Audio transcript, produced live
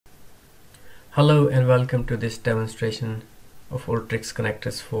Hello and welcome to this demonstration of Alteryx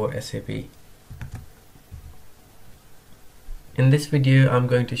connectors for SAP. In this video I'm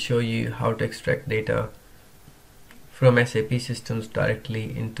going to show you how to extract data from SAP systems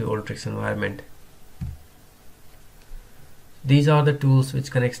directly into Alteryx environment. These are the tools which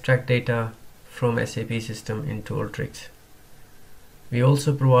can extract data from SAP system into Alteryx. We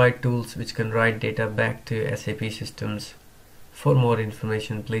also provide tools which can write data back to SAP systems. For more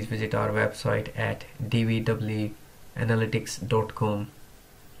information, please visit our website at dvwanalytics.com.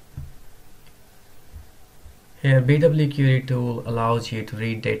 Here, BW Query tool allows you to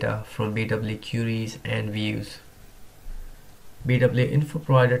read data from BW queries and views. BW Info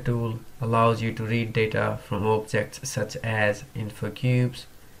Provider tool allows you to read data from objects such as info cubes,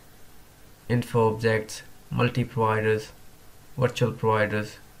 info objects, multi-providers, virtual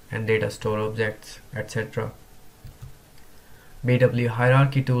providers, and data store objects, etc. BW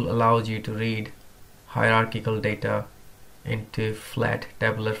Hierarchy tool allows you to read hierarchical data into flat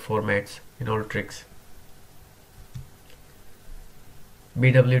tabular formats in Alteryx.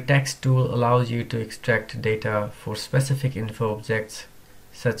 BW Text tool allows you to extract data for specific info objects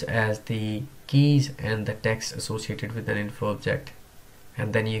such as the keys and the text associated with an info object,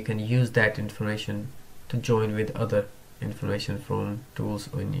 and then you can use that information to join with other information from tools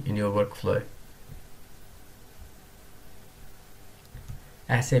in your workflow.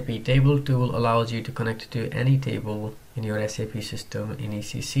 SAP Table tool allows you to connect to any table in your SAP system in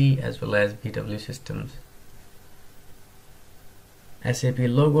ECC as well as BW systems. SAP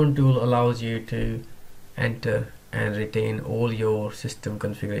Logon tool allows you to enter and retain all your system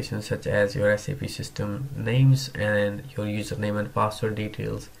configurations such as your SAP system names and your username and password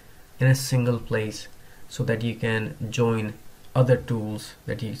details in a single place so that you can join other tools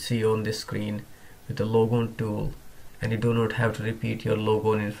that you see on this screen with the Logon tool, and you do not have to repeat your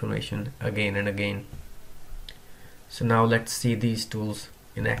Logon information again and again. So now let's see these tools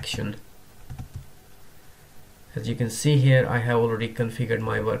in action. As you can see here, I have already configured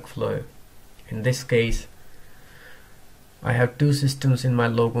my workflow. In this case, I have two systems in my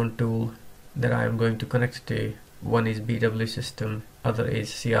Logon tool that I am going to connect to. One is BW system, other is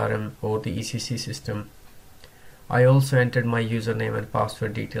CRM or the ECC system. I also entered my username and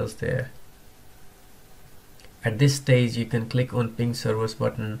password details there. At this stage, you can click on Ping Servers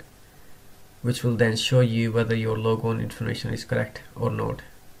button, which will then show you whether your Logon information is correct or not.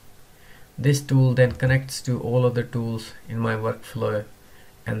 This tool then connects to all other tools in my workflow,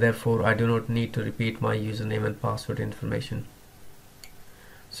 and therefore I do not need to repeat my username and password information.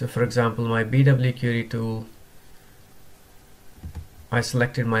 So for example, my BW Query tool, I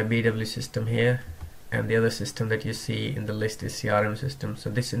selected my BW system here, and the other system that you see in the list is CRM system. So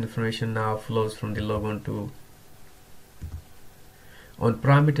this information now flows from the Logon tool. On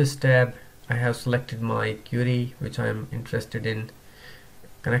Parameters tab, I have selected my query which I am interested in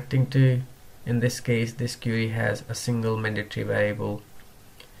connecting to. In this case, this query has a single mandatory variable.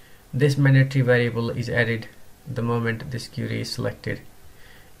 This mandatory variable is added the moment this query is selected.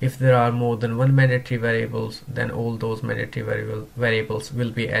 If there are more than one mandatory variables, then all those mandatory variables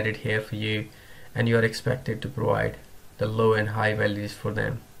will be added here for you, and you are expected to provide the low and high values for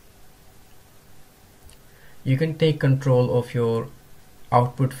them. You can take control of your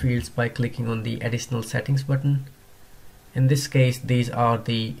output fields by clicking on the Additional Settings button. In this case, these are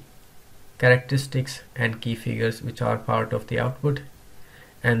the characteristics and key figures which are part of the output,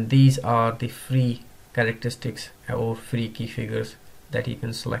 and these are the free characteristics or free key figures that you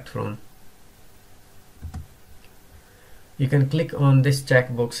can select from. You can click on this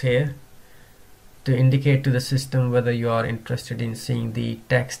checkbox here to indicate to the system whether you are interested in seeing the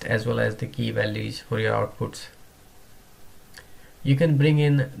text as well as the key values for your outputs. You can bring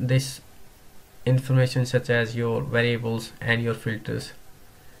in this information such as your variables and your filters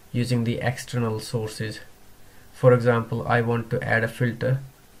using the external sources. For example, I want to add a filter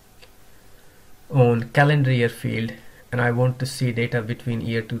on calendar year field, and I want to see data between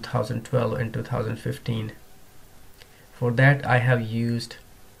year 2012 and 2015. For that, I have used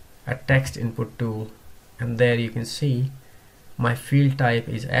a text input tool, and there you can see my field type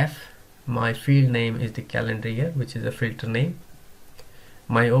is F, my field name is the calendar year, which is a filter name,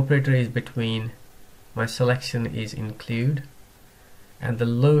 my operator is between, my selection is include, and the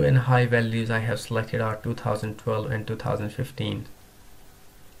low and high values I have selected are 2012 and 2015.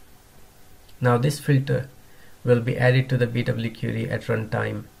 Now this filter will be added to the BW query at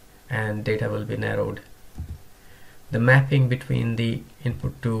runtime, and data will be narrowed. The mapping between the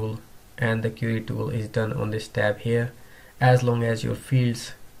input tool and the query tool is done on this tab here. As long as your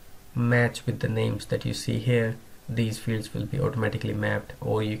fields match with the names that you see here, these fields will be automatically mapped,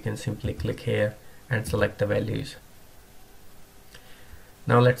 or you can simply click here and select the values.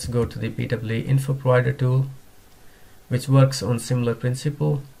 Now let's go to the BW Info Provider tool, which works on similar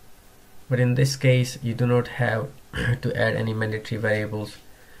principle, but in this case you do not have to add any mandatory variables.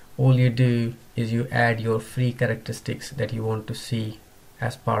 All you do is you add your free characteristics that you want to see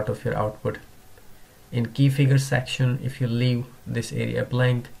as part of your output. In key figures section, if you leave this area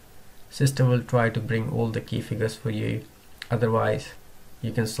blank, system will try to bring all the key figures for you. Otherwise,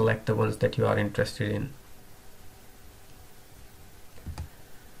 you can select the ones that you are interested in.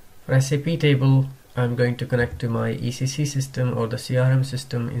 For SAP table, I'm going to connect to my ECC system or the CRM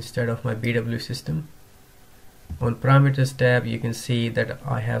system instead of my BW system. On parameters tab, you can see that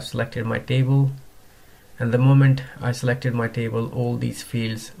I have selected my table, and the moment I selected my table, all these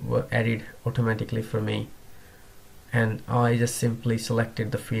fields were added automatically for me, and I just simply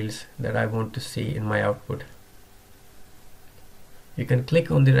selected the fields that I want to see in my output. You can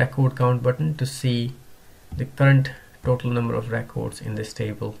click on the record count button to see the current total number of records in this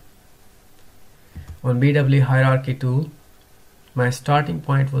table. On BW hierarchy tool, my starting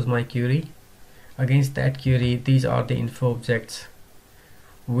point was my query. Against that query, these are the info objects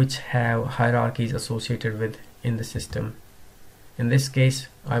which have hierarchies associated with in the system. In this case,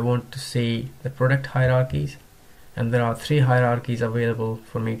 I want to see the product hierarchies, and there are 3 hierarchies available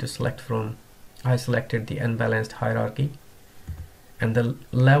for me to select from. I selected the unbalanced hierarchy, and the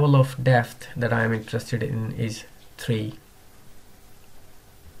level of depth that I am interested in is 3.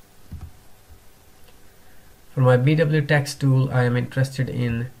 For my BW text tool, I am interested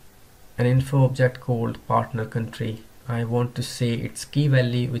in an info object called partner country. I want to see its key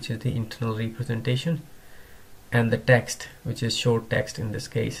value, which is the internal representation, and the text, which is short text in this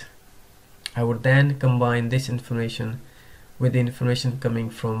case. I would then combine this information with the information coming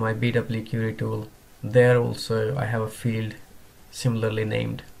from my BW query tool. There also I have a field similarly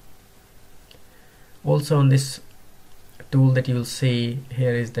named. Also on this tool that you will see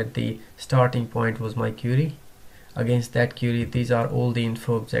here is that the starting point was my query. Against that query, these are all the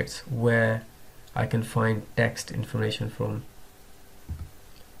info objects where I can find text information from.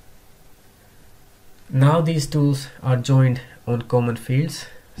 Now these tools are joined on common fields,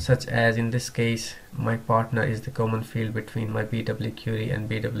 such as in this case my partner is the common field between my BW query and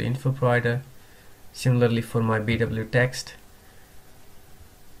BW Info Provider. Similarly for my BW text,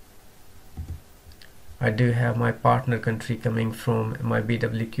 I do have my partner country coming from my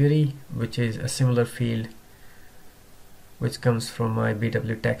BW query, which is a similar field which comes from my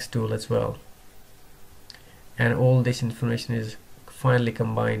BW text tool as well. And all this information is finally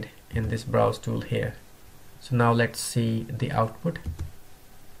combined in this browse tool here. So now let's see the output.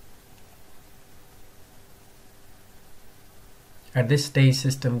 At this stage,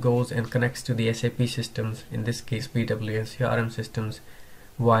 system goes and connects to the SAP systems, in this case BW and CRM systems,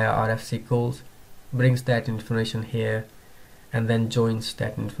 via RFC calls, brings that information here, and then joins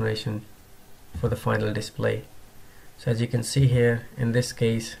that information for the final display. So as you can see here, in this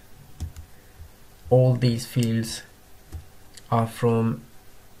case, all these fields are from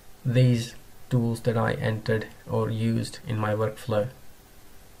these tools that I entered or used in my workflow.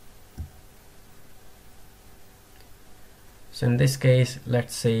 So in this case,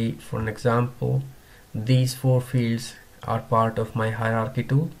 let's say for an example, these 4 fields are part of my hierarchy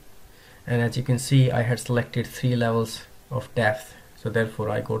tool, and as you can see, I had selected 3 levels of depth, so therefore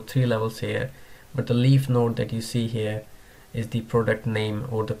I got 3 levels here. But the leaf node that you see here is the product name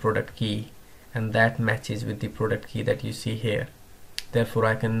or the product key, and that matches with the product key that you see here. Therefore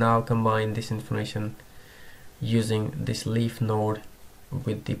I can now combine this information using this leaf node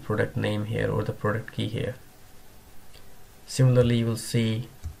with the product name here or the product key here. Similarly, you will see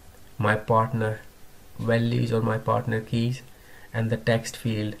my partner values or my partner keys, and the text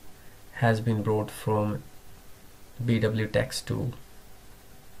field has been brought from BW text tool.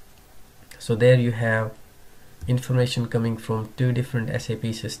 So there you have information coming from 2 different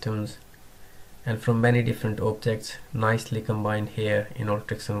SAP systems and from many different objects, nicely combined here in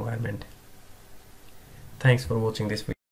Alteryx environment. Thanks for watching this video.